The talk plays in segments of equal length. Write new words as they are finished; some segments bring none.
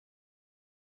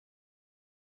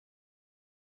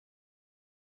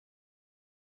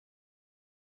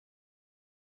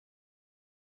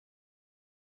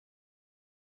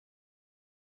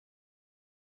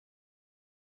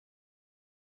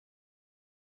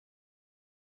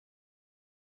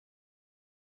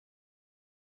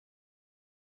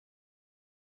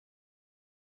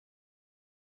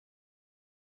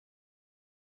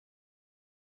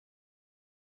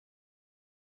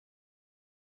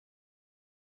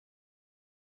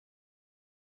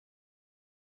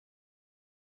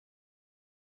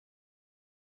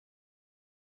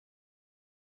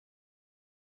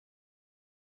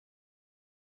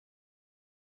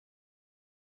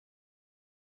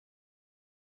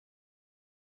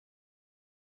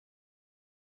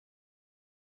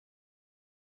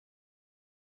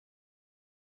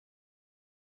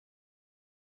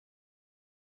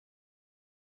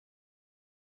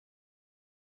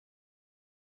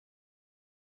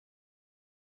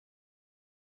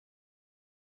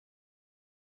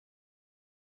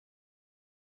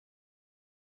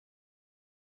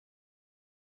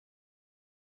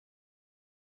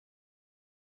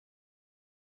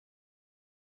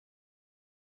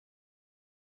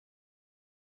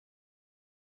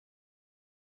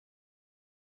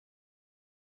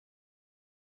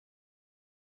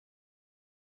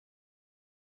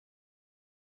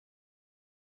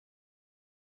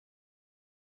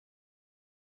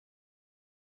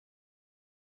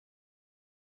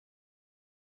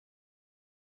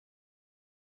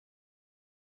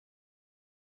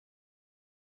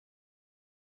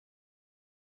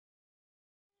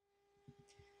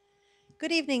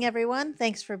Good evening, everyone.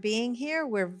 Thanks for being here.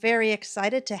 We're very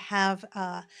excited to have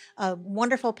a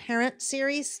wonderful parent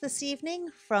series this evening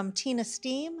from Tina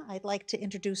Steam. I'd like to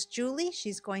introduce Julie.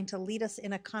 She's going to lead us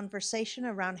in a conversation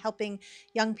around helping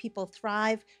young people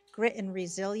thrive, grit, and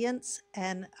resilience.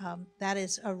 And that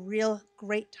is a real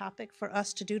great topic for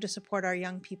us to do to support our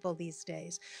young people these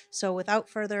days. So without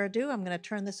further ado, I'm going to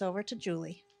turn this over to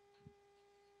Julie.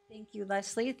 Thank you,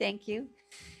 Leslie. Thank you.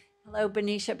 Hello,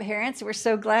 Benicia parents. We're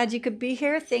so glad you could be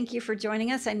here. Thank you for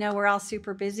joining us. I know we're all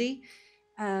super busy,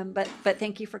 but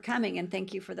thank you for coming, and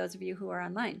thank you for those of you who are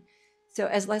online. So,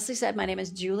 as Leslie said, my name is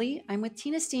Julie. I'm with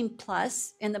Teen Esteem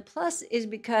Plus, and the plus is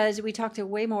because we talk to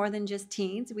way more than just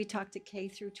teens. We talk to K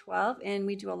through 12, and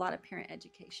we do a lot of parent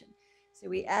education. So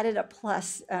we added a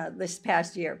plus this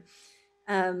past year.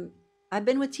 I've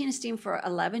been with Teen Esteem for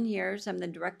 11 years. I'm the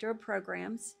director of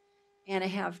programs, and I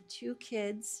have two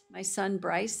kids. My son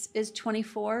Bryce is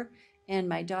 24, and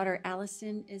my daughter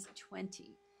Allison is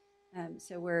 20.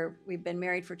 So we've been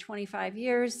married for 25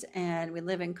 years, and we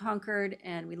live in Concord,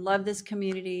 and we love this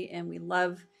community, and we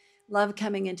love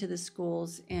coming into the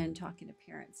schools and talking to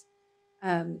parents.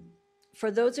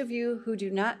 For those of you who do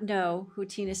not know who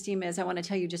Teen Esteem is, I want to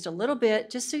tell you just a little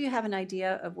bit, just so you have an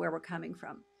idea of where we're coming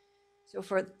from. So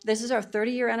this is our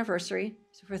 30-year anniversary.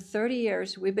 So for 30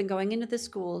 years, we've been going into the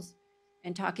schools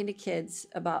and talking to kids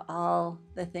about all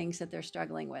the things that they're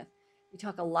struggling with. We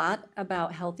talk a lot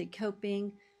about healthy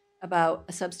coping,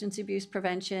 about substance abuse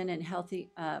prevention, and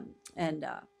healthy and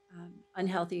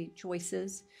unhealthy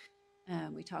choices.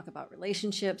 We talk about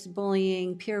relationships,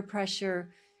 bullying, peer pressure,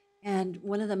 and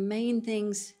one of the main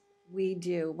things we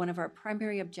do, one of our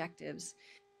primary objectives,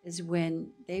 is when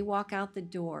they walk out the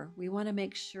door, we want to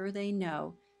make sure they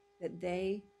know that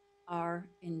they are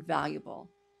invaluable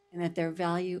and that their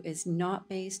value is not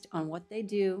based on what they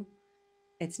do.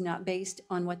 It's not based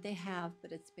on what they have,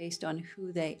 but it's based on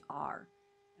who they are.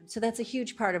 And so that's a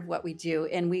huge part of what we do.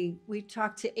 And we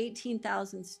talked to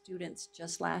 18,000 students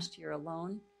just last year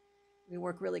alone. We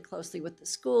work really closely with the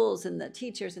schools and the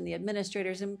teachers and the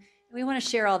administrators, and we want to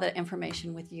share all that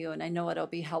information with you. And I know it'll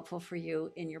be helpful for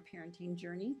you in your parenting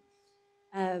journey.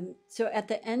 So at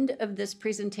the end of this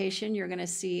presentation, you're going to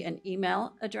see an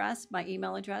email address, my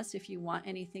email address. If you want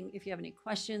anything, if you have any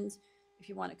questions, if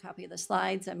you want a copy of the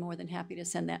slides, I'm more than happy to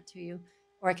send that to you,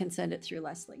 or I can send it through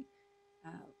Leslie.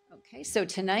 Okay, so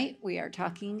tonight we are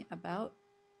talking about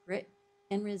grit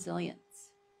and resilience.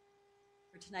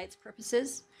 For tonight's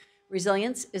purposes,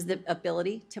 resilience is the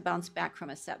ability to bounce back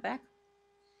from a setback,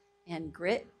 and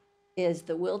grit is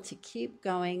the will to keep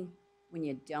going when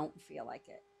you don't feel like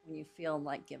it, when you feel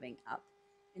like giving up.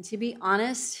 And to be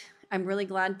honest, I'm really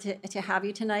glad to have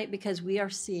you tonight because we are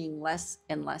seeing less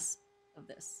and less of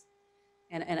this.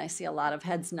 And I see a lot of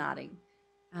heads nodding.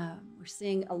 We're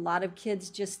seeing a lot of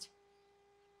kids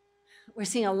we're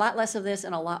seeing a lot less of this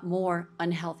and a lot more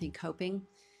unhealthy coping.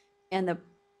 And the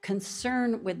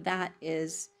concern with that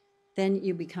is then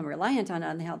you become reliant on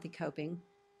unhealthy coping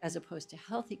as opposed to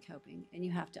healthy coping, and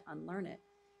you have to unlearn it.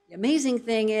 The amazing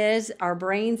thing is our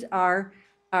brains are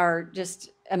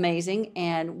just amazing,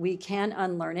 and we can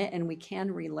unlearn it, and we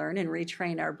can relearn and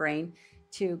retrain our brain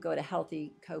to go to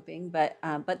healthy coping. But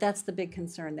that's the big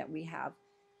concern that we have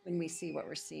when we see what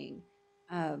we're seeing.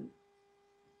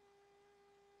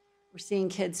 We're seeing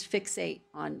kids fixate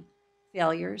on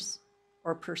failures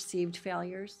or perceived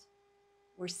failures.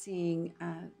 We're seeing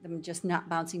them just not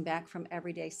bouncing back from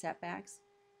everyday setbacks,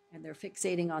 and they're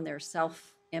fixating on their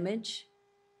self-image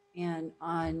and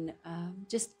on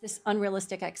just this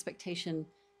unrealistic expectation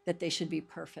that they should be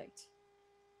perfect.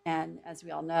 And as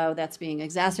we all know, that's being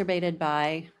exacerbated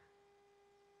by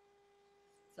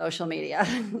social media.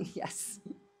 Yes,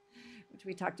 which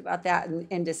we talked about that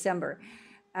in December.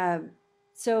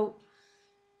 So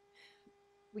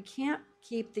we can't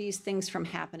keep these things from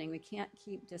happening. We can't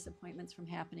keep disappointments from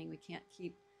happening. We can't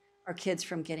keep our kids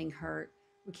from getting hurt.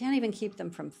 We can't even keep them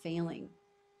from failing,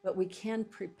 but we can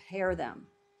prepare them.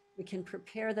 We can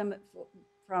prepare them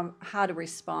from how to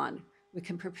respond. We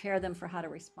can prepare them for how to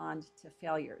respond to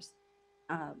failures.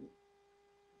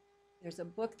 There's a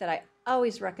book that I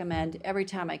always recommend every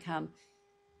time I come.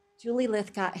 Julie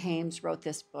Lythcott-Haims wrote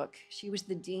this book. She was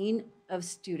the dean of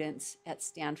students at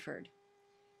Stanford.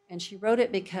 And she wrote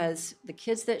it because the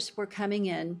kids that were coming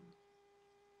in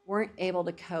weren't able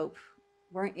to cope,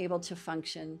 weren't able to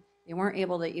function. They weren't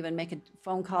able to even make a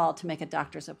phone call to make a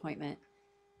doctor's appointment.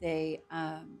 And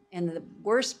the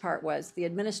worst part was the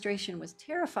administration was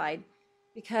terrified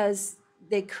because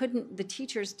the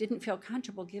teachers didn't feel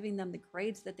comfortable giving them the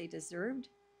grades that they deserved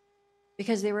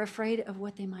because they were afraid of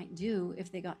what they might do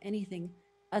if they got anything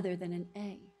other than an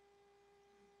A.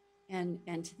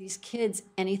 And to these kids,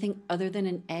 anything other than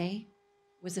an A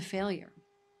was a failure.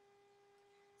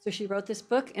 So she wrote this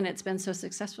book, and it's been so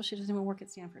successful, she doesn't even work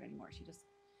at Stanford anymore.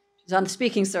 She's on the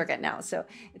speaking circuit now. So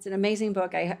it's an amazing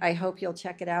book. I hope you'll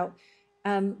check it out.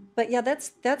 But yeah,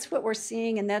 that's what we're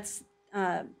seeing, and that's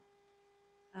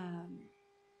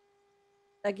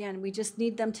again, we just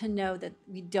need them to know that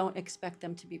we don't expect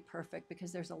them to be perfect,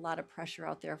 because there's a lot of pressure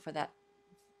out there for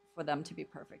them to be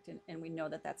perfect, and we know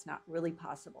that that's not really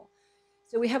possible.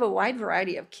 So we have a wide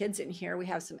variety of kids in here. We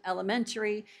have some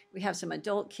elementary, we have some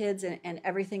adult kids, and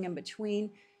everything in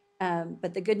between.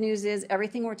 But the good news is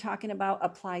everything we're talking about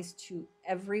applies to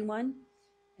everyone.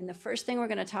 And the first thing we're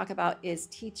going to talk about is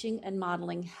teaching and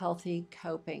modeling healthy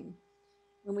coping.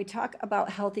 When we talk about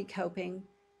healthy coping,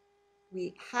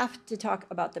 we have to talk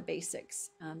about the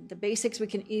basics. The basics, we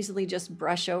can easily just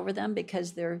brush over them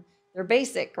because they're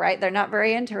basic, right? They're not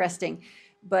very interesting,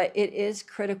 but it is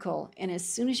critical. And as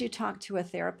soon as you talk to a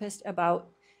therapist about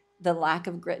the lack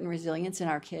of grit and resilience in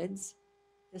our kids,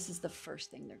 this is the first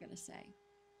thing they're going to say.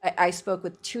 I spoke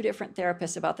with 2 different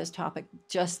therapists about this topic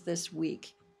just this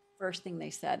week. First thing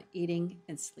they said, eating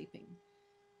and sleeping.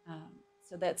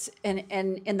 So that's, and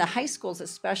in the high schools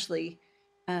especially,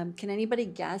 can anybody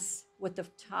guess what the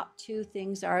top 2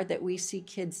 things are that we see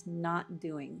kids not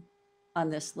doing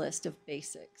on this list of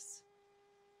basics?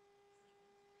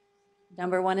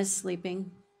 Number 1 is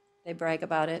sleeping. They brag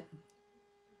about it.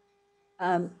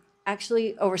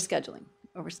 Actually, overscheduling.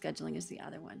 Overscheduling is the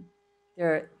other one.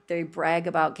 They brag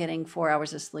about getting 4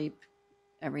 hours of sleep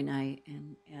every night,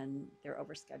 and they're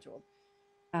overscheduled.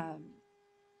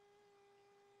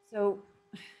 So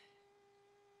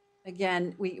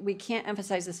again, we can't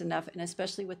emphasize this enough, and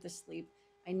especially with the sleep.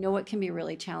 I know it can be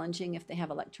really challenging if they have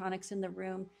electronics in the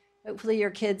room. Hopefully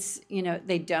your kids,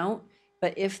 they don't.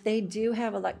 But if they do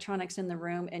have electronics in the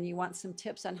room and you want some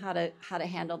tips on how to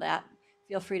handle that,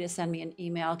 feel free to send me an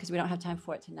email, because we don't have time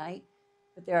for it tonight.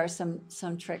 But there are some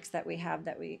tricks that we have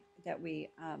that we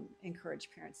encourage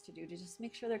parents to do to just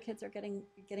make sure their kids are getting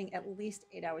at least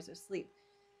 8 hours of sleep.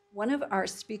 One of our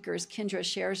speakers, Kendra,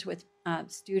 shares with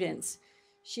students,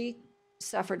 she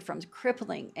suffered from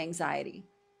crippling anxiety,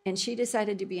 and she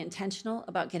decided to be intentional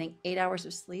about getting 8 hours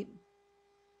of sleep.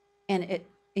 And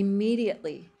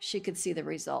immediately she could see the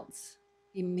results.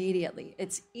 Immediately.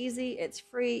 It's easy, it's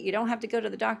free. You don't have to go to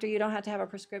the doctor, you don't have to have a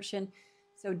prescription.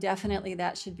 So definitely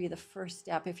that should be the first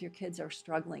step if your kids are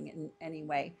struggling in any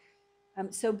way.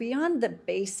 So beyond the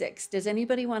basics, does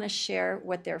anybody want to share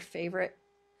what their favorite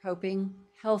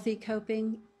healthy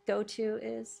coping go-to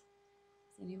is?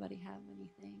 Does anybody have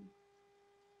anything?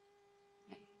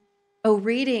 Oh,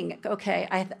 reading. Okay,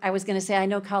 I was going to say, I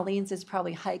know Colleen's is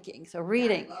probably hiking. So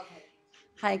reading,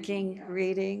 hiking,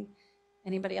 reading.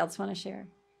 Anybody else want to share?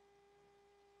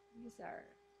 These are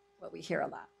what we hear a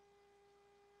lot.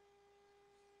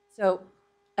 So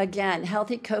again,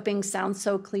 healthy coping sounds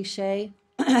so cliche,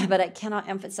 but I cannot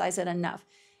emphasize it enough.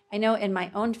 I know in my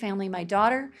own family, my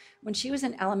daughter, when she was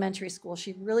in elementary school,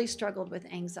 she really struggled with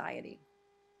anxiety.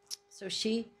 So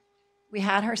we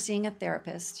had her seeing a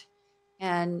therapist.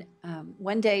 And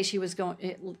one day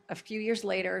a few years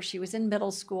later, she was in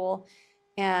middle school,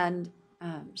 and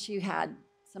she had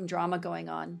some drama going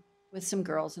on with some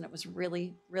girls, and it was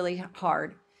really, really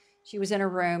hard. She was in her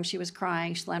room, she was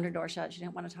crying, she slammed her door shut, she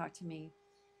didn't want to talk to me.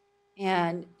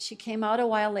 And she came out a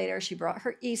while later, she brought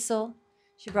her easel,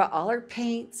 she brought all her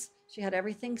paints, she had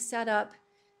everything set up,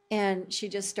 and she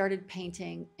just started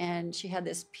painting, and she had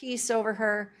this peace over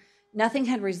her. Nothing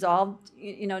had resolved,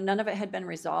 none of it had been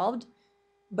resolved,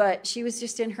 but she was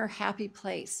just in her happy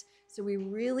place. So we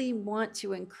really want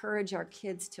to encourage our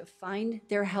kids to find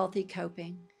their healthy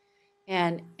coping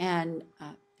and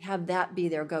have that be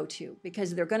their go-to,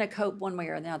 because they're going to cope one way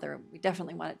or another. We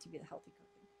definitely want it to be the healthy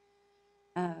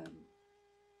coping.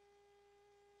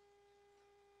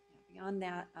 Beyond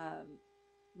that,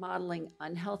 modeling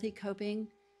unhealthy coping.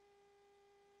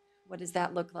 What does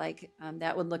that look like?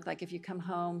 That would look like if you come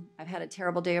home, I've had a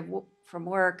terrible day from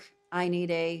work, I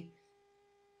need a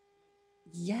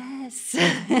yes.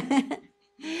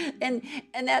 And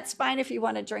that's fine if you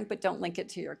want to drink, but don't link it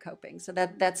to your coping. So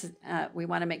that's we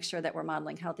want to make sure that we're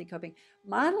modeling healthy coping.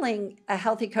 Modeling a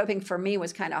healthy coping for me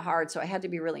was kind of hard, so I had to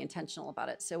be really intentional about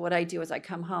it. So what I do is I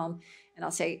come home and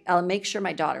I'll make sure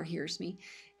my daughter hears me,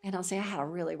 and I'll say, I had a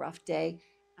really rough day.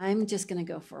 I'm just going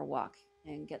to go for a walk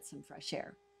and get some fresh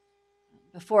air.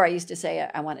 Before I used to say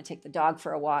I want to take the dog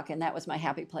for a walk, and that was my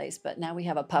happy place. But now we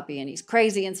have a puppy and he's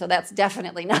crazy, and so that's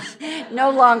definitely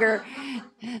no longer.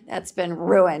 That's been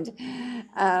ruined.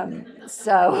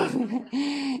 So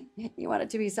you want it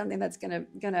to be something that's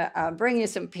gonna bring you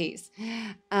some peace.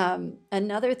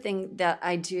 Another thing that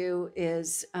I do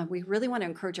is we really want to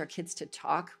encourage our kids to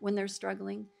talk when they're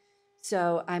struggling.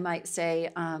 So I might say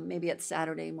maybe it's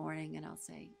Saturday morning, and I'll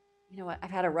say, you know what,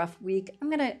 I've had a rough week. I'm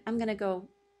gonna go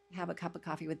have a cup of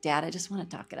coffee with Dad. I just want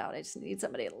to talk it out. I just need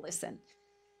somebody to listen,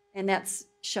 and that's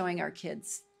showing our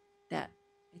kids that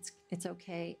it's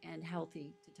okay and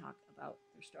healthy to talk about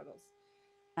their struggles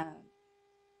uh,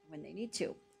 when they need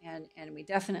to, and we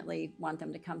definitely want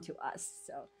them to come to us.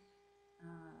 So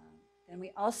then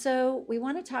we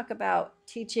want to talk about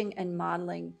teaching and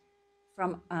modeling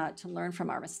from to learn from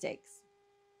our mistakes.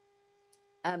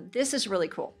 This is really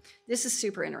cool. This is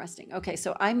super interesting. Okay,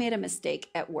 so I made a mistake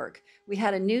at work. We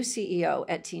had a new CEO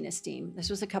at Tina Steam. This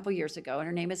was a couple years ago, and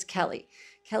her name is Kelly.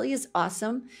 Kelly is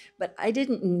awesome, but I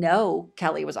didn't know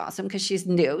Kelly was awesome because she's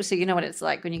new. So you know what it's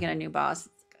like when you get a new boss.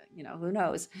 You know, who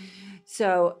knows?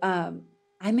 So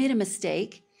I made a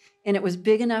mistake, and it was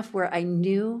big enough where I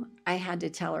knew I had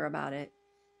to tell her about it,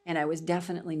 and I was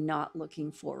definitely not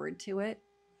looking forward to it.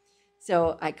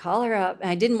 So I call her up. And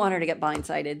I didn't want her to get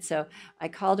blindsided. So I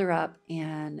called her up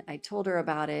and I told her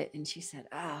about it. And she said,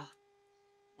 "Oh,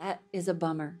 that is a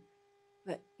bummer.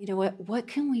 But you know what? What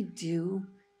can we do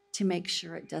to make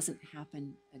sure it doesn't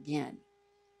happen again?"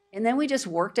 And then we just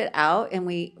worked it out. And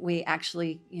we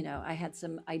actually, you know, I had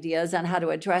some ideas on how to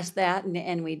address that.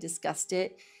 And we discussed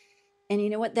it. And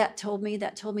you know what that told me?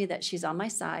 That told me that she's on my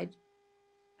side.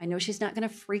 I know she's not going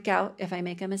to freak out if I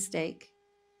make a mistake.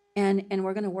 And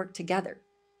we're going to work together,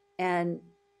 and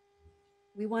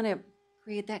we want to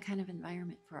create that kind of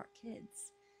environment for our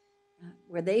kids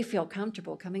where they feel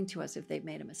comfortable coming to us if they've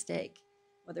made a mistake,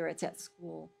 whether it's at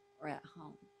school or at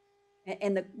home.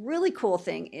 And the really cool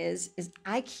thing is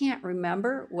I can't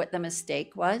remember what the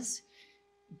mistake was,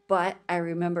 but I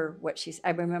remember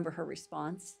I remember her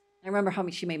response. I remember how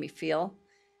she made me feel.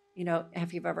 You know,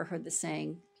 have you ever heard the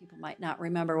saying, people might not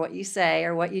remember what you say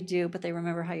or what you do, but they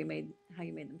remember how you made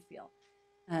them feel.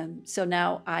 So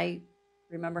now I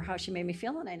remember how she made me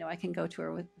feel, and I know I can go to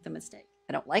her with a mistake.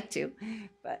 I don't like to,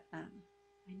 but I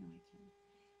know I can.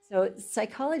 So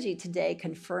psychology today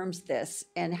confirms this,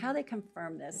 and how they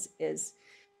confirm this is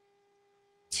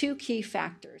two key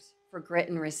factors for grit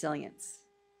and resilience.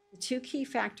 The two key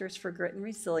factors for grit and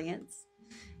resilience.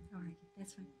 All right,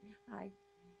 that's fine. Hi.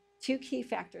 Two key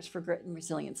factors for grit and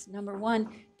resilience. Number one,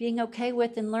 being okay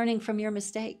with and learning from your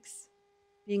mistakes.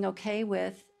 Being okay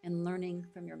with and learning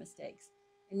from your mistakes.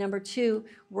 And number two,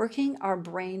 working our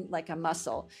brain like a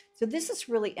muscle. So this is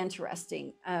really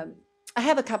interesting. I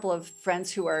have a couple of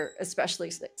friends who are especially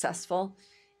successful.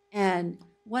 And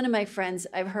one of my friends,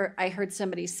 I heard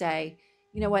somebody say,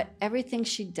 you know what, everything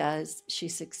she does, she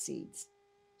succeeds.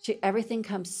 Everything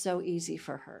comes so easy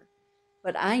for her.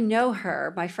 But I know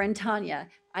her, my friend Tanya,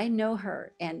 I know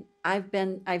her, and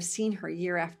I've seen her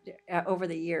year after over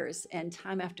the years, and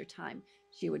time after time,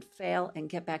 she would fail and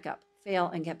get back up, fail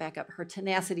and get back up. Her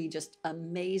tenacity just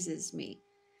amazes me.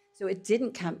 So it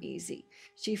didn't come easy.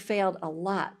 She failed a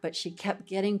lot, but she kept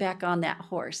getting back on that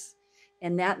horse,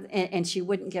 and she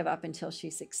wouldn't give up until she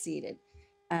succeeded.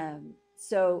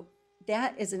 So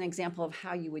that is an example of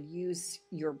how you would use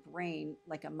your brain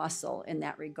like a muscle in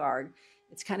that regard.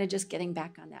 It's kind of just getting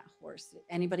back on that horse.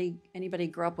 Anybody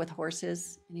grow up with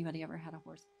horses? Anybody ever had a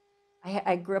horse?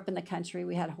 I grew up in the country.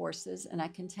 We had horses, and I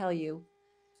can tell you,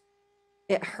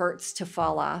 it hurts to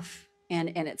fall off, and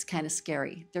it's kind of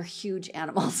scary. They're huge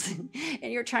animals,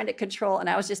 and you're trying to control. And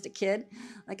I was just a kid,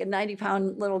 like a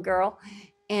 90-pound little girl,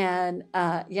 and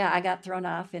yeah, I got thrown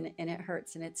off, and it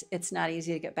hurts, and it's not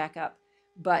easy to get back up.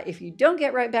 But if you don't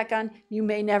get right back on, you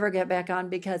may never get back on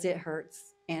because it hurts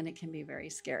and it can be very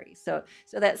scary. So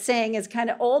that saying is kind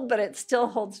of old, but it still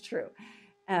holds true.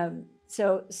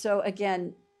 So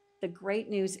again, the great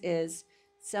news is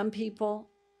some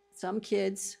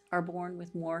kids are born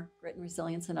with more grit and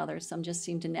resilience than others. Some just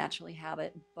seem to naturally have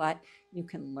it, but you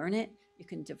can learn it, you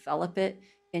can develop it,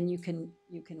 and you can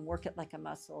work it like a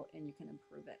muscle, and you can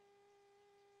improve it.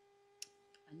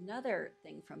 Another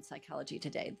thing from Psychology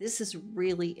Today, this is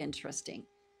really interesting.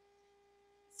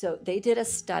 So they did a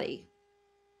study,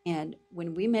 and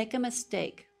when we make a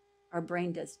mistake, our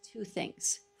brain does two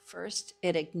things. First,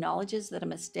 it acknowledges that a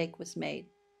mistake was made.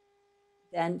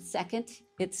 Then second,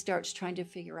 it starts trying to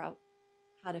figure out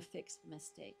how to fix the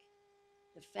mistake.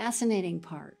 The fascinating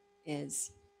part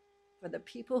is for the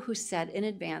people who said in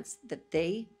advance that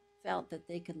they felt that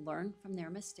they could learn from their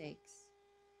mistakes,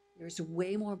 there's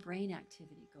way more brain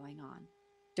activity going on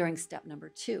during step number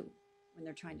 2 when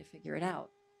they're trying to figure it out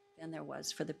than there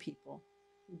was for the people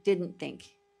who didn't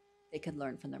think they could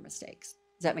learn from their mistakes.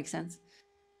 Does that make sense?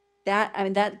 That, I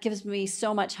mean, that gives me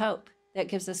so much hope. That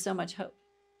gives us so much hope.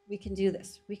 We can do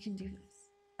this. We can do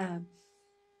this.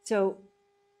 So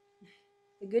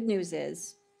the good news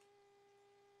is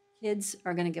kids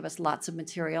are going to give us lots of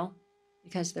material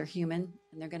because they're human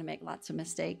and they're going to make lots of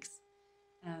mistakes.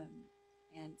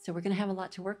 And so we're going to have a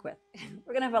lot to work with.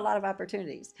 We're going to have a lot of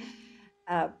opportunities.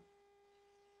 Before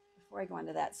I go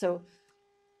into that, so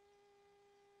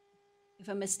if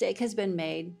a mistake has been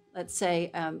made, let's say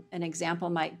an example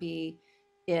might be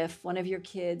if one of your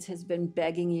kids has been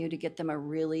begging you to get them a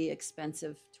really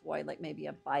expensive toy, like maybe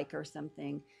a bike or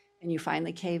something, and you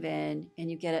finally cave in and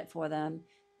you get it for them,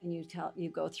 and you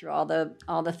go through all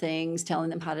the things, telling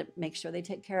them how to make sure they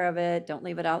take care of it, don't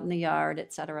leave it out in the yard,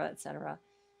 et cetera, et cetera.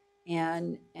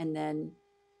 And then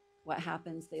what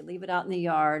happens? They leave it out in the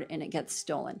yard and it gets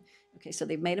stolen. Okay, so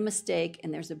they've made a mistake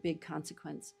and there's a big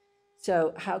consequence.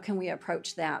 So how can we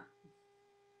approach that?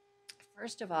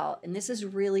 First of all, and this is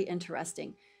really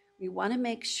interesting, we want to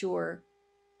make sure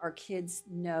our kids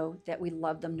know that we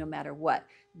love them no matter what.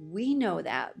 We know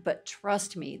that, but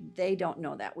trust me, they don't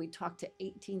know that. We talk to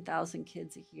 18,000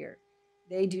 kids a year.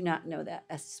 They do not know that,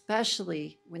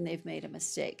 especially when they've made a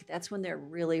mistake. That's when they're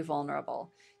really vulnerable.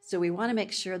 So we want to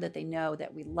make sure that they know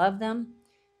that we love them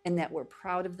and that we're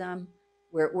proud of them.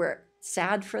 We're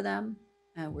sad for them.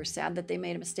 We're sad that they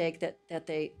made a mistake, that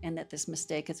this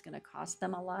mistake is going to cost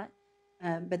them a lot.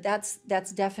 But that's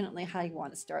definitely how you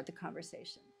want to start the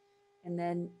conversation. And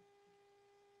then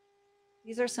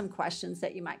these are some questions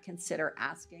that you might consider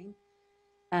asking.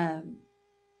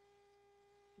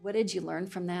 What did you learn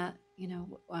from that?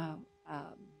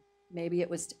 Maybe it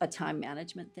was a time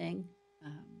management thing.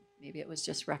 Maybe it was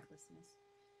just recklessness.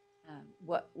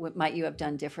 What might you have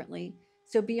done differently?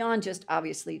 So beyond just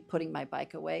obviously putting my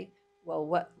bike away, well,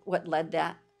 what led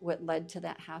to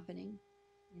that happening?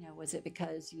 Was it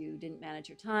because you didn't manage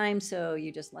your time, so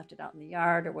you just left it out in the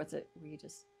yard, or were you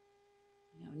just,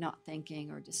 not thinking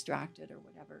or distracted or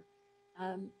whatever?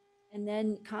 And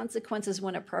then consequences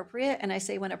when appropriate. And I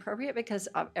say when appropriate because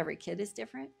every kid is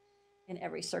different and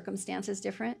every circumstance is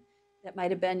different. That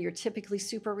might have been your typically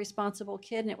super responsible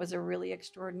kid and it was a really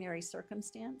extraordinary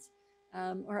circumstance.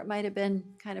 Or it might have been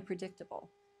kind of predictable.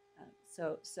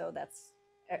 So that's,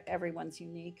 everyone's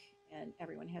unique and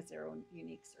everyone has their own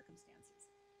unique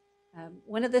circumstances.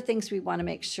 One of the things we want to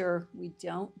make sure we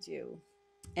don't do,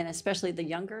 and especially the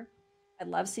younger, I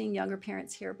love seeing younger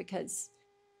parents here because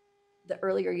the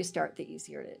earlier you start, the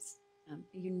easier it is.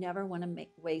 You never want to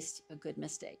waste a good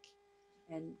mistake.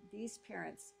 And these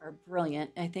parents are brilliant.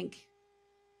 I think,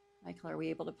 Michael, are we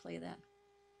able to play that?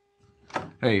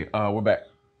 Hey, we're back.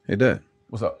 Hey, Dad.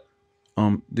 What's up?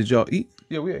 Did y'all eat?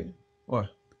 Yeah, we ate. What?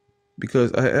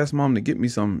 Because I asked Mom to get me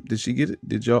some. Did she get it?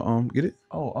 Did y'all get it?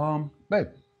 Oh, babe.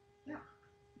 Yeah.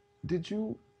 Did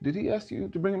he ask you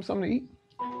to bring him something to eat?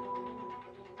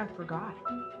 I forgot.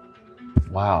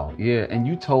 Wow. Yeah, and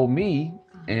you told me,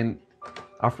 and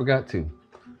I forgot to.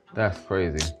 That's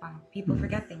crazy. Wow. People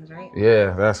forget things, right?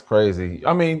 Yeah, that's crazy.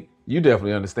 I mean, you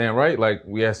definitely understand, right? Like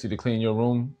we asked you to clean your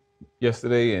room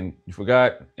yesterday, and you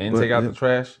forgot, and take out the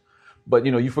trash, but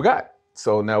you forgot.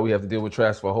 So now we have to deal with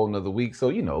trash for a whole nother week. So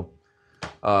you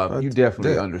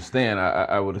definitely understand.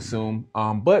 I would assume.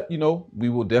 But we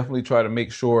will definitely try to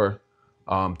make sure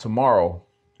tomorrow,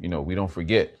 we don't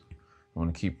forget. I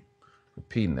want to keep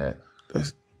repeating that.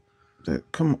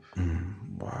 Come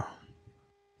on. Wow.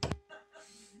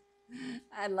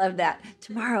 I love that.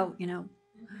 Tomorrow,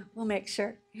 we'll make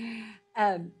sure.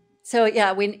 So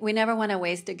yeah, we never want to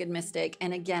waste a good mistake.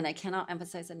 And again, I cannot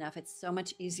emphasize enough. It's so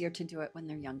much easier to do it when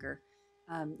they're younger.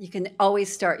 You can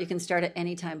always start. You can start at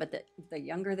any time, but the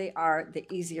younger they are, the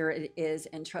easier it is.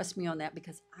 And trust me on that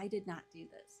because I did not do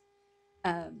this.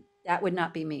 That would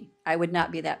not be me. I would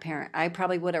not be that parent. I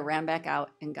probably would have ran back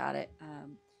out and got it.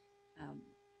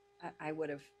 I would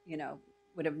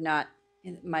have not.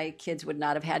 My kids would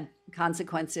not have had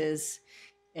consequences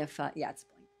if, it's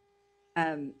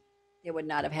blank. They would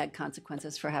not have had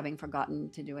consequences for having forgotten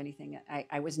to do anything.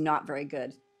 I was not very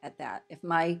good at that. If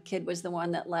my kid was the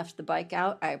one that left the bike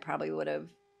out, I probably would have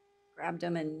grabbed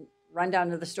him and run down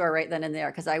to the store right then and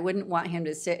there because I wouldn't want him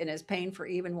to sit in his pain for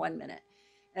even 1 minute.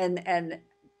 And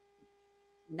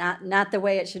not the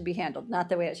way it should be handled. Not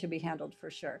the way it should be handled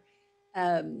for sure.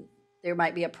 There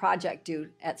might be a project due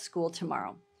at school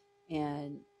tomorrow,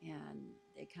 and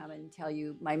they come and tell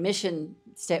you my mission.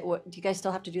 Do you guys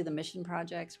still have to do the mission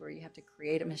projects where you have to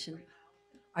create a mission?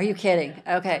 Are you kidding?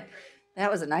 Okay,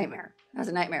 that was a nightmare.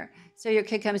 So your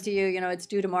kid comes to you, it's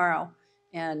due tomorrow,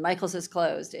 and Michael's is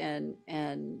closed, and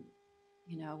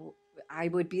I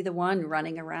would be the one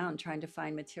running around trying to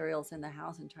find materials in the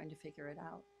house and trying to figure it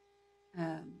out.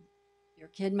 Your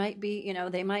kid might be,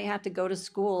 they might have to go to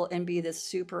school and be this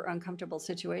super uncomfortable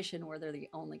situation where they're the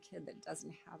only kid that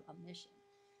doesn't have a mission,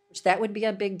 which that would be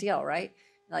a big deal, right?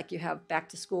 Like you have back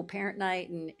to school parent night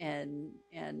and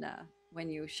when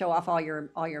you show off all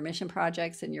your mission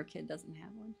projects and your kid doesn't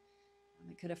have one,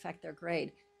 it could affect their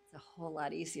grade. It's a whole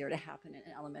lot easier to happen in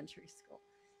elementary school.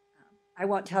 I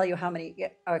won't tell you how many.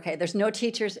 Okay, there's no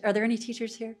teachers. Are there any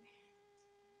teachers here?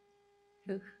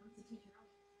 Who?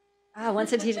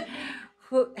 Once a teacher.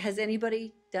 Who has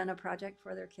anybody done a project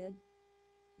for their kid?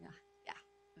 Yeah.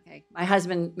 Okay. My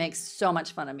husband makes so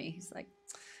much fun of me. He's like,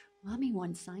 "Mommy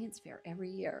won science fair every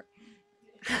year."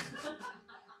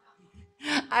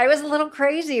 I was a little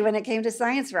crazy when it came to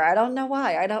science fair. I don't know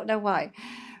why.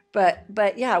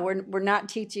 But yeah, we're not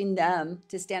teaching them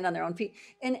to stand on their own feet.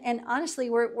 And honestly,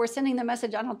 we're sending the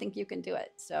message, I don't think you can do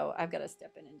it. So I've got to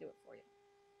step in and do it for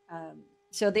you.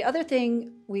 So the other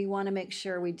thing we want to make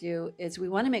sure we do is we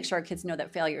want to make sure our kids know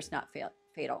that failure is not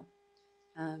fatal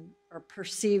or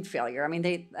perceived failure. I mean,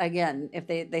 if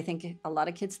they think, a lot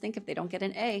of kids think if they don't get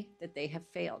an A that they have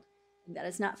failed. And that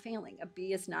is not failing. A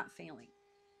B is not failing.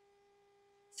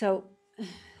 So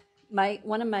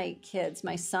one of my kids,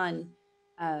 my son,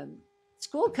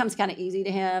 school comes kind of easy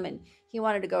to him, and he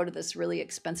wanted to go to this really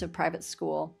expensive private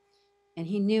school. And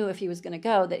he knew if he was going to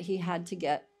go that he had to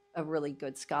get a really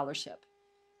good scholarship.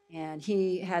 And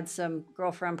he had some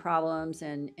girlfriend problems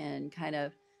and kind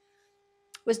of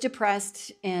was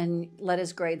depressed and let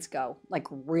his grades go, like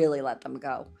really let them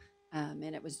go. And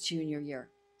it was junior year.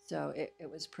 So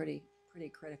it was pretty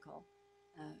critical.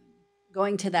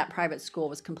 Going to that private school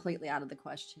was completely out of the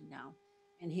question now.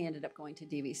 And he ended up going to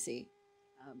DVC.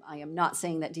 I am not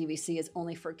saying that DVC is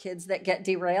only for kids that get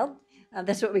derailed.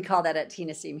 That's what we call that at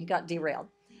Tina Steam. He got derailed.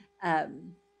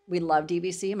 We love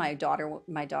DVC. My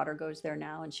daughter goes there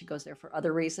now, and she goes there for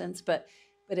other reasons. But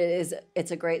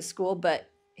it's a great school. But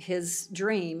his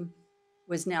dream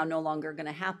was now no longer going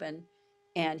to happen,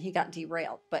 and he got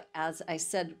derailed. But as I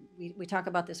said, we talk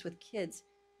about this with kids.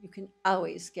 You can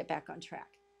always get back on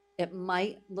track. It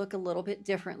might look a little bit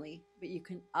differently, but you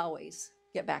can always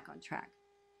get back on track.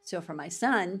 So for my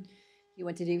son, he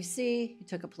went to DVC. He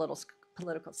took a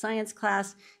political science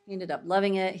class. He ended up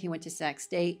loving it. He went to Sac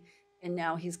State, and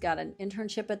now he's got an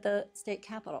internship at the state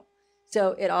capitol.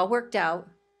 So it all worked out,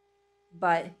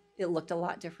 but it looked a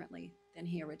lot differently than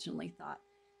he originally thought.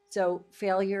 So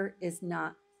failure is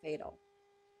not fatal.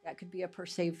 That could be a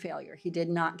perceived failure. He did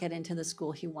not get into the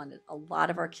school he wanted. A lot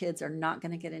of our kids are not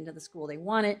going to get into the school they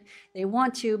want. They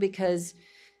want to because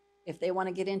if they want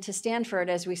to get into Stanford,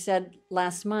 as we said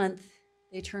last month,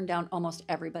 they turn down almost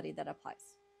everybody that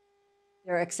applies.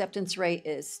 Their acceptance rate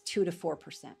is 2 to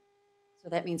 4%. So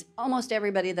that means almost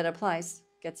everybody that applies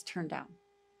gets turned down.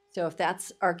 So if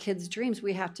that's our kids' dreams,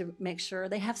 we have to make sure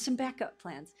they have some backup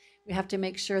plans. We have to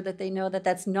make sure that they know that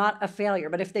that's not a failure.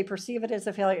 But if they perceive it as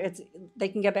a failure, they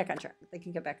can get back on track.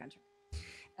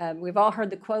 We've all heard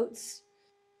the quotes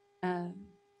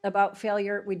about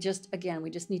failure. We just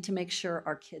need to make sure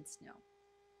our kids know.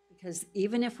 Because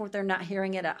even if they're not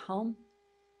hearing it at home,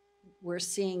 we're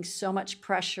seeing so much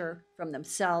pressure from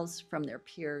themselves, from their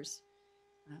peers,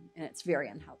 and it's very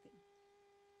unhealthy.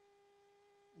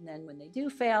 And then when they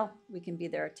do fail, we can be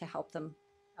there to help them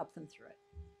through it.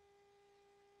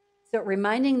 So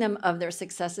reminding them of their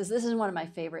successes. This is one of my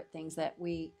favorite things that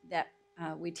we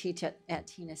teach at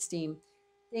Tina Steam.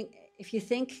 If you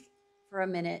think for a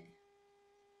minute,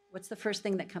 what's the first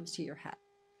thing that comes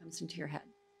into your head?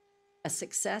 A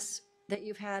success that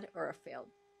you've had or a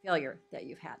failure that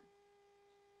you've had?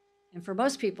 And for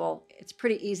most people, it's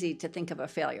pretty easy to think of a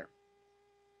failure.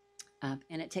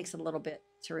 And it takes a little bit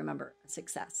to remember a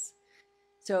success.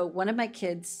 So one of my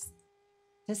kids,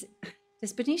 does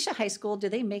Benicia High School, do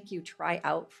they make you try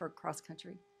out for cross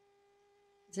country?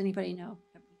 Does anybody know?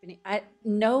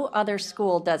 No other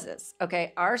school does this.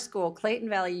 Okay, our school, Clayton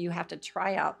Valley, you have to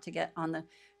try out to get on the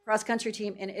cross country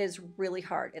team, and it is really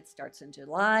hard. It starts in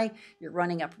July. You're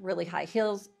running up really high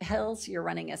hills. You're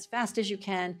running as fast as you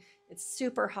can. It's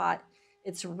super hot.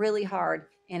 It's really hard,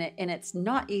 and it's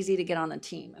not easy to get on the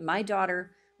team. And my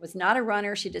daughter was not a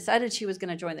runner. She decided she was going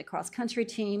to join the cross country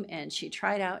team, and she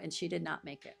tried out, and she did not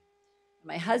make it.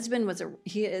 My husband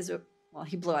he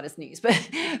blew out his knees, but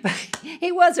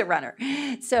he was a runner.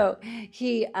 So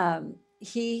he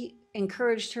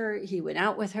encouraged her. He went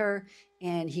out with her,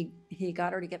 and he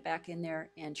got her to get back in there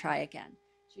and try again.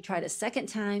 She tried a second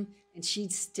time, and she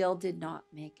still did not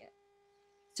make it.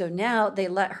 So now they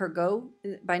let her go.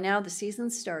 By now the season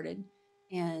started,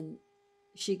 and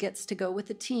she gets to go with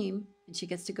the team, and she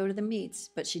gets to go to the meets,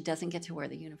 but she doesn't get to wear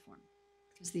the uniform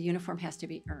because the uniform has to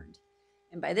be earned.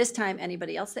 And by this time,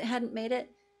 anybody else that hadn't made it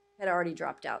had already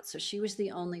dropped out. So she was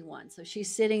the only one. So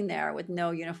she's sitting there with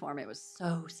no uniform. It was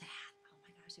so sad. Oh my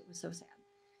gosh, it was so sad.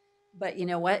 But you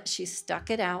know what? She stuck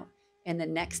it out. And the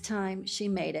next time she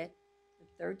made it, the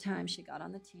third time she got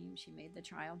on the team, she made the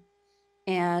trial.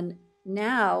 And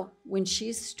now when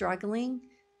she's struggling,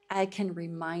 I can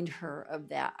remind her of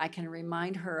that. I can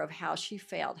remind her of how she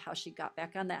failed, how she got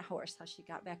back on that horse, how she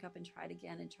got back up and tried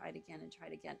again and tried again and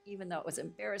tried again, even though it was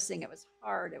embarrassing, it was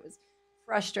hard, it was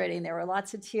frustrating, there were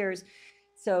lots of tears.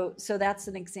 So that's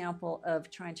an example of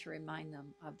trying to remind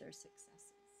them of their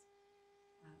successes.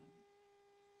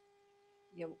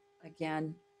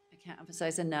 Again, I can't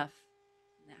emphasize enough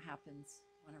when that happens.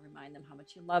 I want to remind them how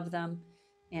much you love them.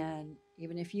 And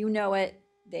even if you know it,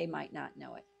 they might not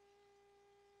know it.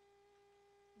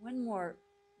 One more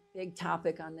big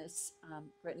topic on this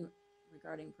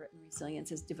regarding grit and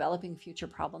resilience is developing future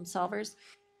problem solvers.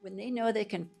 When they know they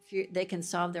can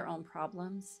solve their own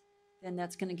problems, then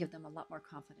that's going to give them a lot more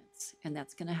confidence, and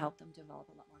that's going to help them develop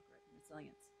a lot more grit and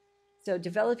resilience. So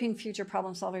developing future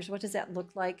problem solvers, what does that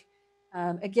look like?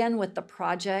 Again, with the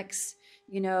projects,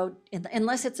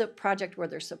 unless it's a project where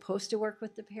they're supposed to work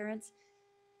with the parents,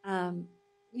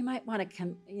 you might want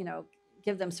to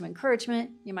give them some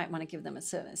encouragement. You might want to give them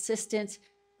some assistance,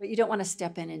 but you don't want to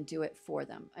step in and do it for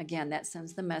them. Again, that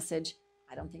sends the message,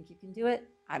 I don't think you can do it.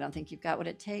 I don't think you've got what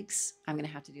it takes. I'm going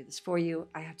to have to do this for you.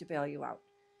 I have to bail you out.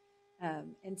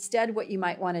 Instead, what you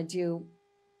might want to do,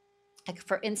 like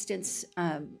for instance,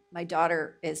 my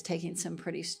daughter is taking some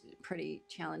pretty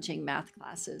challenging math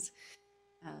classes.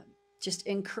 Just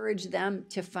encourage them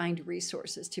to find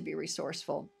resources, to be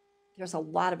resourceful. There's a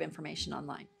lot of information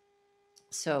online.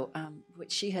 So what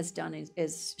she has done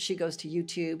is she goes to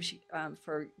YouTube.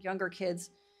 For younger kids,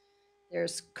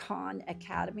 there's Khan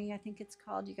Academy, I think it's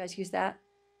called. You guys use that?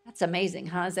 That's amazing,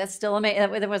 huh? Is that still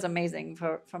amazing? It was amazing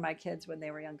for my kids when they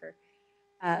were younger.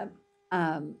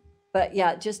 But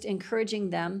yeah, just encouraging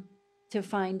them to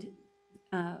find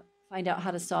out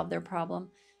how to solve their problem.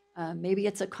 Maybe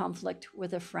it's a conflict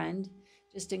with a friend.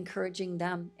 Just encouraging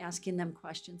them, asking them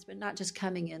questions, but not just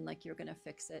coming in like you're going to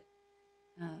fix it.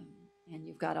 And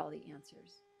you've got all the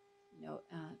answers.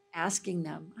 Asking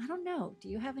them, I don't know, do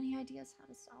you have any ideas how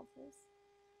to solve this?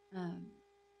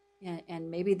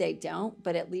 And maybe they don't,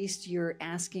 but at least you're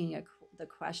asking the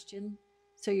question.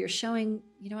 So you're showing,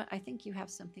 what, I think you have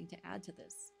something to add to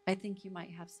this. I think you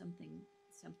might have something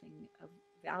of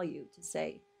value to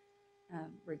say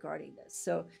regarding this.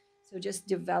 So just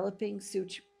developing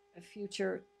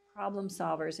future problem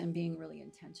solvers and being really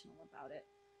intentional about it.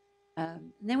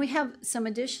 And then we have some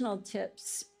additional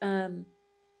tips.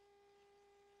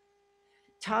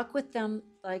 Talk with them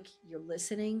like you're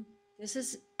listening. This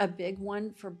is a big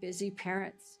one for busy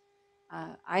parents.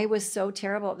 I was so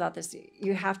terrible about this.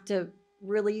 You have to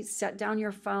really set down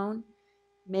your phone,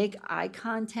 make eye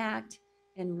contact,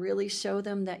 and really show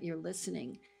them that you're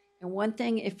listening. And one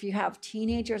thing, if you have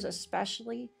teenagers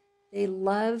especially, they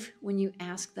love when you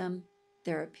ask them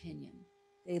their opinion.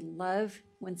 They love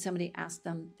when somebody asks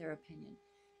them their opinion.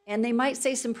 And they might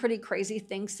say some pretty crazy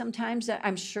things sometimes.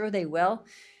 I'm sure they will.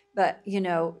 But,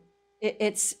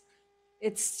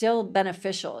 it's still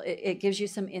beneficial. It gives you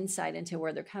some insight into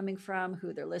where they're coming from,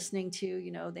 who they're listening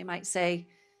to. They might say,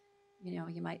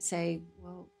 you might say,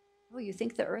 well, oh, you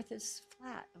think the earth is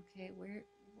flat. Okay,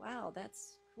 wow,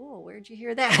 that's cool. Where'd you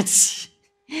hear that?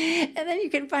 And then you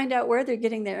can find out where they're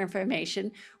getting their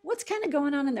information, what's kind of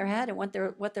going on in their head, and what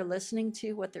they're listening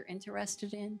to, what they're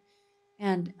interested in,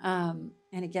 and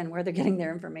again, where they're getting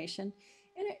their information.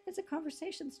 And it's a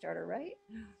conversation starter, right?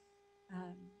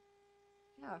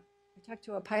 Yeah, I talked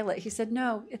to a pilot. He said,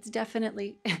 no, it's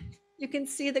definitely, you can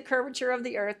see the curvature of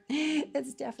the earth.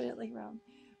 It's definitely round.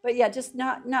 But yeah, just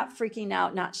not freaking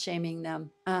out, not shaming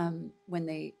them when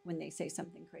they say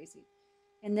something crazy.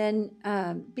 And then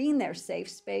being their safe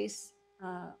space.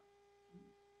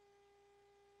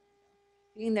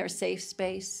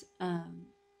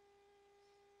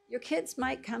 Your kids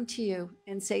might come to you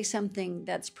and say something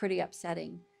that's pretty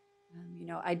upsetting.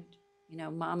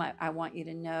 Mom, I want you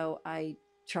to know I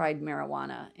tried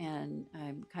marijuana and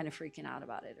I'm kind of freaking out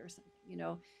about it or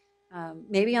something,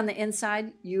 maybe on the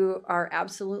inside you are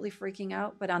absolutely freaking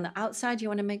out, but on the outside you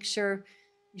want to make sure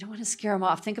you don't want to scare them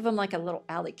off. Think of them like a little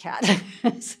alley cat.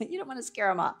 So you don't want to scare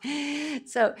them off.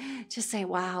 So just say,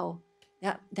 wow,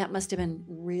 that must have been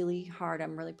really hard.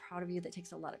 I'm really proud of you. That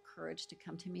takes a lot of courage to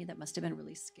come to me. That must have been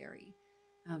really scary.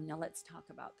 Now let's talk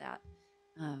about that.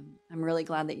 I'm really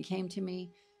glad that you came to me,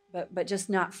 but just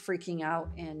not freaking out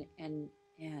and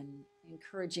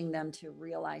encouraging them to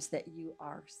realize that you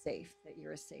are safe, that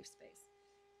you're a safe space.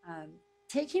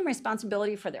 taking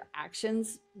responsibility for their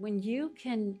actions, when you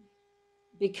can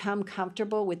become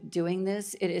comfortable with doing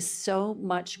this, it is so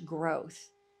much growth.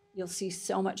 You'll see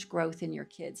so much growth in your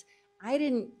kids. I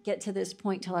didn't get to this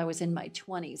point till I was in my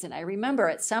 20s. And I remember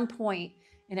at some point,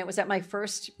 and it was at my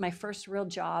first real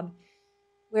job,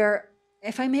 where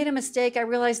if I made a mistake, I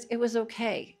realized it was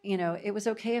okay. You know, it was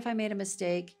okay if I made a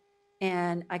mistake,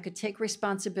 and I could take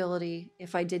responsibility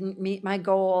if I didn't meet my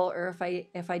goal, or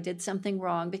if I did something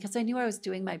wrong, because I knew I was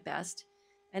doing my best.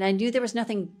 And I knew there was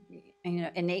nothing,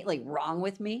 innately wrong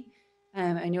with me.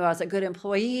 I knew I was a good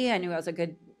employee. I knew I was a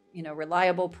good,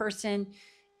 reliable person,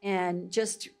 and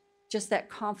just that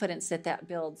confidence that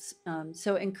builds.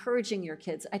 So encouraging your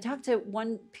kids. I talked to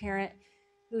one parent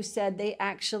who said they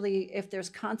actually, if there's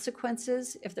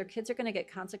consequences, if their kids are going to get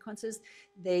consequences,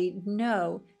 they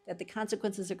know that the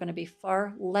consequences are going to be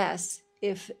far less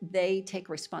if they take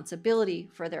responsibility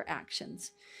for their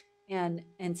actions. And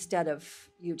instead of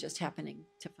you just happening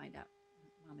to find out,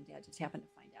 mom and dad just happen to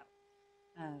find out.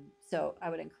 So I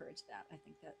would encourage that. I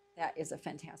think that is a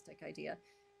fantastic idea.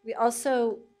 We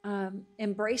also,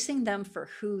 embracing them for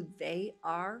who they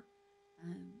are.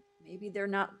 Maybe they're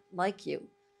not like you.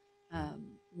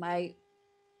 I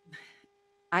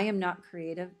am not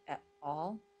creative at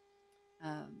all.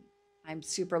 I'm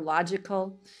super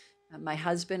logical. My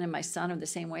husband and my son are the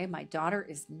same way. My daughter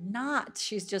is not.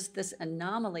 She's just this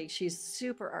anomaly. She's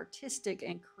super artistic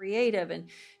and creative, and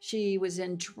she was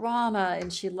in drama,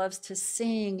 and she loves to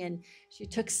sing, and she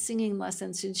took singing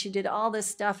lessons, and she did all this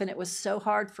stuff, and it was so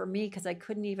hard for me because I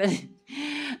couldn't even,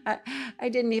 I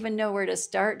didn't even know where to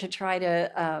start to try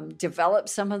to develop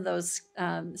some of those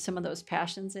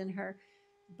passions in her.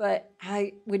 But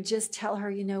I would just tell her,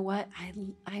 you know what?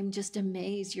 I'm just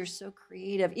amazed. You're so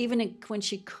creative. Even when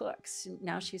she cooks,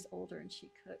 now she's older and she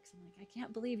cooks. I'm like, I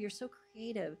can't believe you're so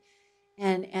creative.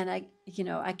 And I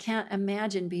can't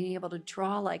imagine being able to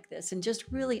draw like this, and just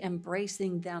really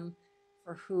embracing them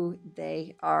for who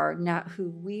they are, not who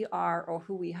we are or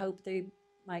who we hope they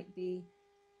might be.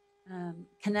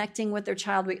 Connecting with their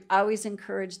child. We always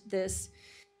encourage this.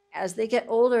 As they get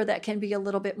older, that can be a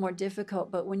little bit more difficult.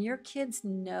 But when your kids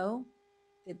know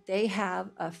that they have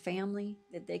a family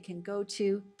that they can go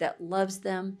to, that loves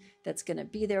them, that's going to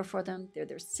be there for them,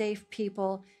 they're safe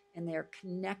people, and they're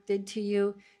connected to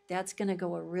you, that's going to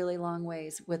go a really long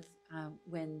ways with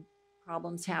when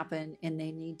problems happen and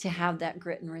they need to have that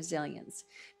grit and resilience.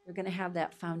 They're going to have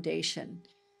that foundation.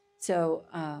 So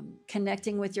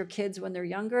connecting with your kids when they're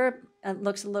younger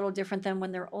looks a little different than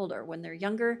when they're older. When they're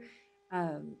younger,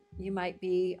 you might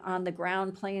be on the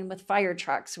ground playing with fire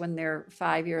trucks when they're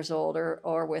 5 years old,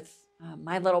 or with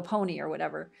My Little Pony or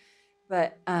whatever.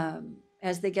 But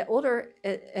as they get older,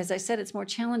 as I said, it's more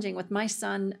challenging. With my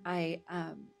son,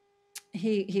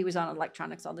 he was on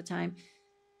electronics all the time,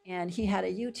 and he had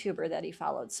a YouTuber that he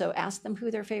followed. So ask them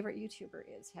who their favorite YouTuber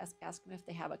is. Ask them if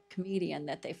they have a comedian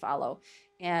that they follow.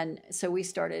 And so we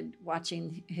started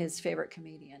watching his favorite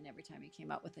comedian every time he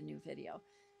came out with a new video.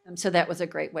 So that was a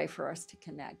great way for us to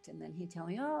connect. And then he'd tell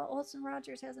me, "Oh, Olson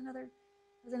Rogers has another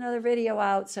video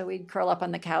out." So we'd curl up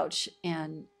on the couch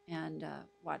and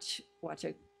watch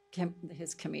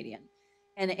his comedian.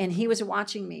 And he was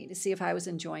watching me to see if I was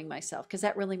enjoying myself, because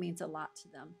that really means a lot to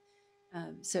them.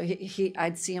 So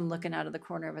I'd see him looking out of the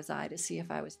corner of his eye to see if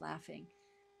I was laughing.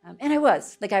 And I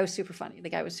was. The guy was super funny.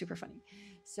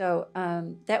 So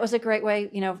that was a great way,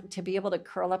 to be able to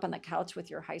curl up on the couch with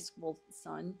your high school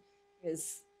son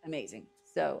is amazing.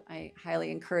 So I highly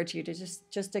encourage you to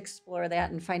just explore that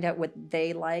and find out what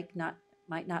they like.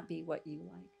 Might not be what you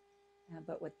like,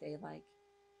 but what they like.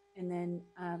 And then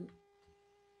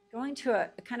going to a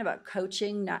kind of a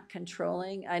coaching, not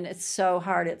controlling. And it's so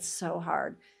hard.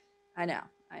 I know.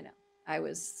 I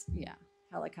was,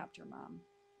 helicopter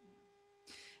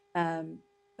mom.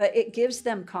 But it gives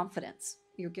them confidence.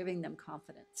 You're giving them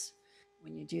confidence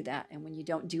when you do that, and when you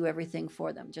don't do everything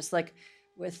for them. Just like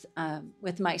with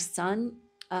my son,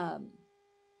 when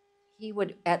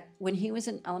he was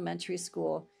in elementary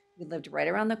school, we lived right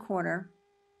around the corner,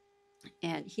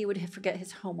 and he would forget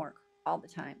his homework all the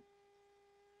time.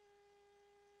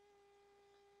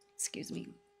 Excuse me.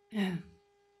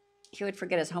 He would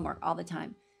forget his homework all the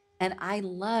time. And I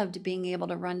loved being able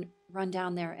to run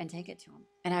down there and take it to him.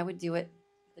 And I would do it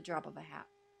at the drop of a hat.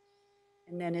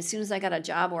 And then as soon as I got a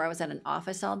job where I was at an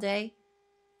office all day,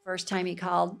 first time he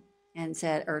called and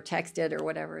said, or texted or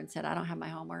whatever, and said, "I don't have my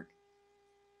homework."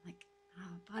 I'm like,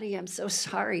 "Oh, buddy, I'm so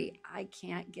sorry. I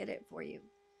can't get it for you."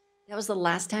 That was the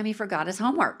last time he forgot his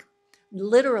homework.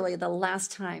 Literally the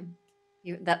last time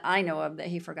that I know of that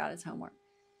he forgot his homework.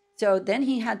 So then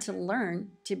he had to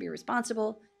learn to be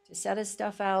responsible, to set his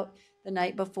stuff out, the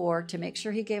night before to make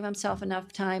sure he gave himself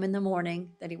enough time in the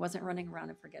morning that he wasn't running around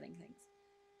and forgetting things.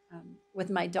 With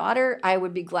my daughter, I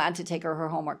would be glad to take her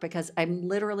homework because I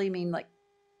literally mean like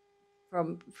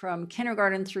from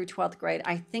kindergarten through 12th grade,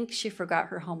 I think she forgot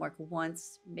her homework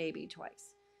once, maybe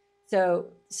twice. So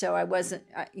I wasn't,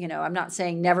 I'm not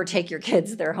saying never take your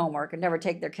kids their homework and never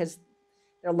take their kids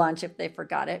their lunch if they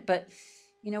forgot it. But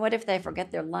you know what, if they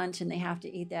forget their lunch and they have to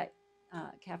eat that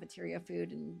cafeteria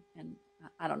food and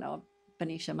I don't know,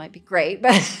 Benicia might be great,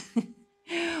 but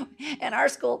in our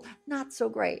school, not so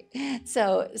great.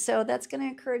 So that's going to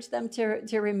encourage them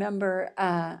to remember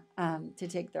to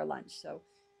take their lunch.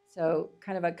 So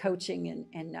kind of a coaching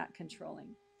and not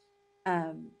controlling.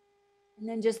 And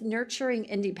then just nurturing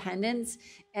independence.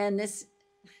 And this,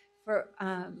 for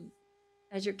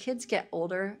as your kids get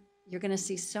older, you're going to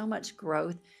see so much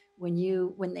growth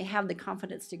when they have the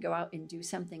confidence to go out and do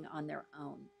something on their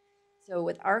own. So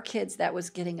with our kids, that was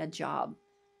getting a job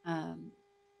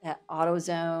at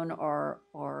AutoZone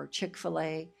or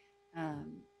Chick-fil-A,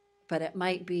 but it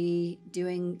might be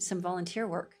doing some volunteer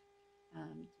work,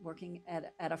 working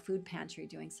at a food pantry,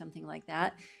 doing something like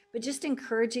that. But just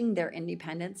encouraging their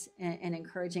independence and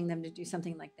encouraging them to do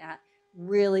something like that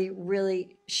really,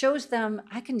 really shows them,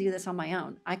 I can do this on my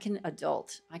own. I can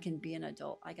be an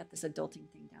adult. I got this adulting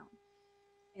thing down.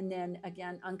 And then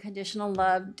again, unconditional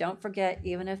love. Don't forget,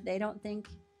 even if they don't think,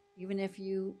 even if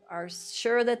you are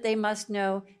sure that they must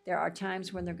know, there are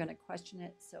times when they're going to question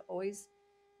it. So always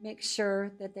make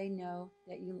sure that they know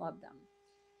that you love them.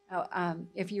 Now,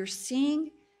 if you're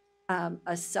seeing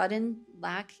a sudden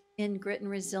lack in grit and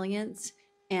resilience,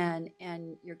 and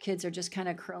your kids are just kind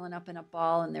of curling up in a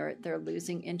ball and they're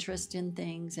losing interest in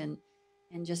things and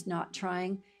just not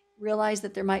trying, realize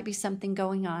that there might be something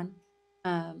going on.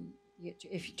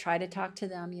 If you try to talk to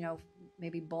them,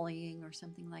 maybe bullying or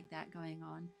something like that going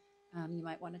on, you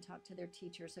might want to talk to their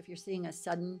teacher. So if you're seeing a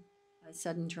sudden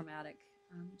dramatic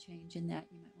change in that,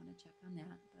 you might want to check on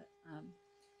that. But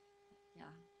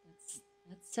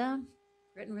that's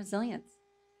grit and resilience.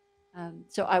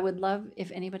 So I would love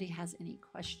if anybody has any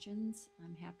questions.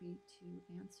 I'm happy to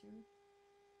answer.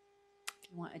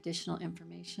 If you want additional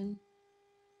information.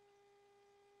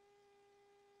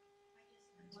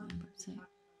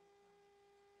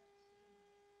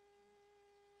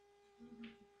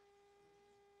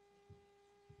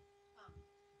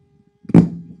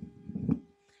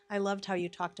 I loved how you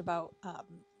talked about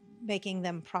making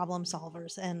them problem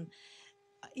solvers. And,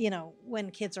 when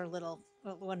kids are little,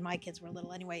 when my kids were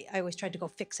little anyway, I always tried to go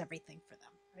fix everything for them,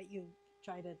 right? You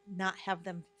try to not have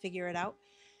them figure it out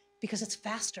because it's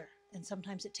faster. And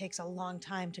sometimes it takes a long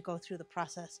time to go through the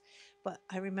process. But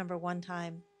I remember one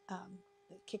time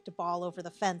kicked a ball over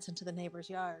the fence into the neighbor's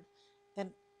yard.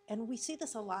 And we see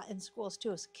this a lot in schools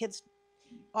too. As kids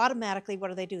automatically,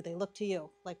 what do? They look to you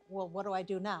like, well, what do I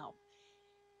do now?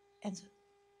 And so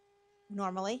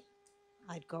normally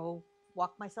I'd go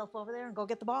walk myself over there and go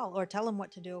get the ball or tell them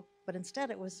what to do. But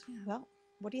instead it was, well,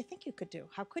 what do you think you could do?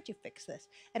 How could you fix this?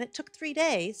 And it took 3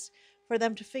 days for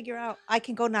them to figure out, I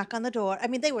can go knock on the door. I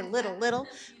mean, they were little,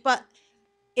 but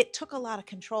it took a lot of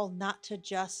control not to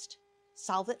just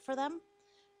solve it for them,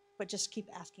 but just keep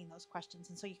asking those questions.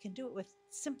 And so you can do it with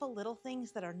simple little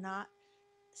things that are not,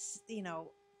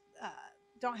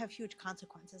 don't have huge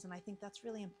consequences. And I think that's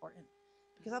really important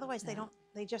because otherwise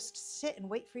they just sit and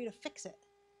wait for you to fix it.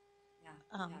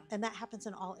 And that happens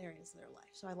in all areas of their life.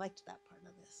 So I liked that part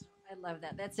of this. I love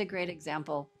that. That's a great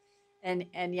example. And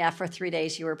yeah, for 3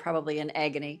 days you were probably in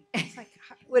agony. It's like,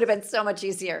 would have been so much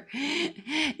easier.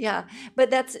 Yeah.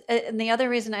 But that's, and the other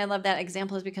reason I love that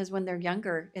example is because when they're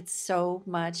younger, it's so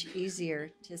much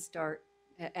easier to start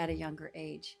at a younger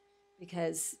age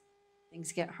because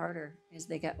things get harder as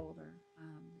they get older.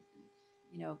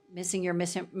 Missing your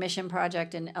mission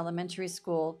project in elementary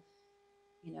school,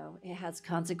 it has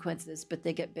consequences, but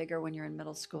they get bigger when you're in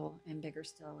middle school and bigger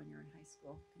still when you're in high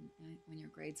school, and when your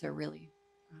grades are really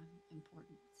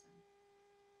important.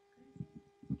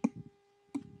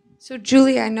 So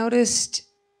Julie, I noticed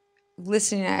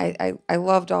listening, I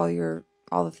loved all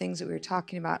the things that we were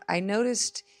talking about. I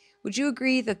noticed, would you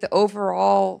agree that the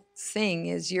overall thing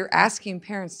is you're asking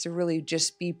parents to really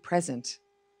just be present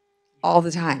all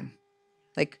the time?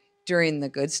 Like during the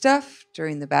good stuff,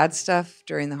 during the bad stuff,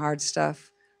 during the hard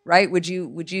stuff, right? Would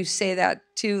you say that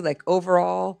too? Like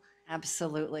overall,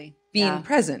 Absolutely. being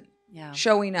present, Yeah.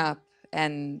 showing up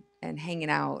and hanging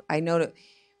out. I know that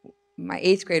my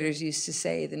 8th graders used to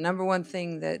say the number one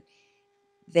thing that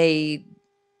they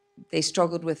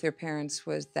struggled with their parents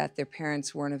was that their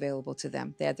parents weren't available to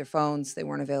them. They had their phones, they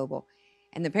weren't available.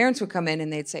 And the parents would come in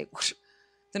and they'd say,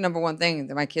 the number one thing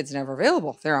that my kids never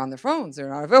available. They're on their phones. They're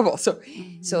not available.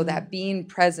 So that being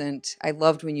present, I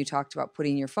loved when you talked about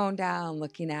putting your phone down,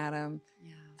 looking at them.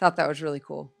 Yeah. Thought that was really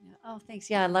cool. Yeah. Oh, thanks.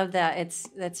 Yeah, I love that.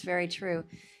 That's very true.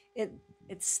 There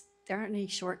aren't any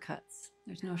shortcuts.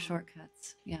 There's no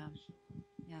shortcuts. Yeah.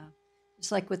 Yeah.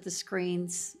 Just like with the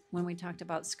screens, when we talked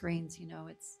about screens,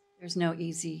 there's no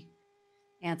easy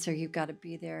answer. You've got to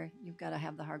be there. You've got to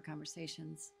have the hard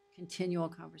conversations, continual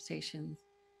conversations,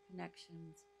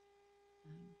 connections.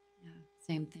 Yeah,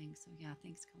 same thing. So yeah,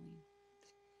 thanks, Colleen.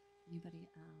 Anybody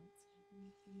else?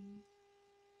 Anything?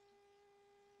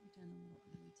 We're done a little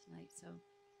early tonight, so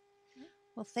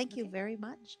Well, thank you Okay. very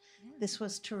much. yeah. This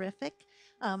was terrific.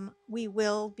 We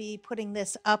will be putting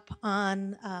this up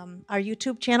on our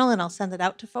YouTube channel, and I'll send it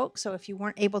out to folks. So if you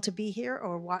weren't able to be here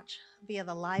or watch via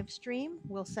the live stream,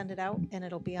 we'll send it out, and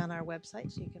it'll be on our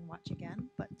website so you can watch again.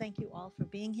 But thank you all for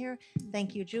being here.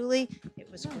 Thank you, Julie. It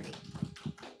was great.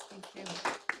 Thank you.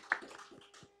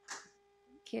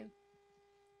 Thank you.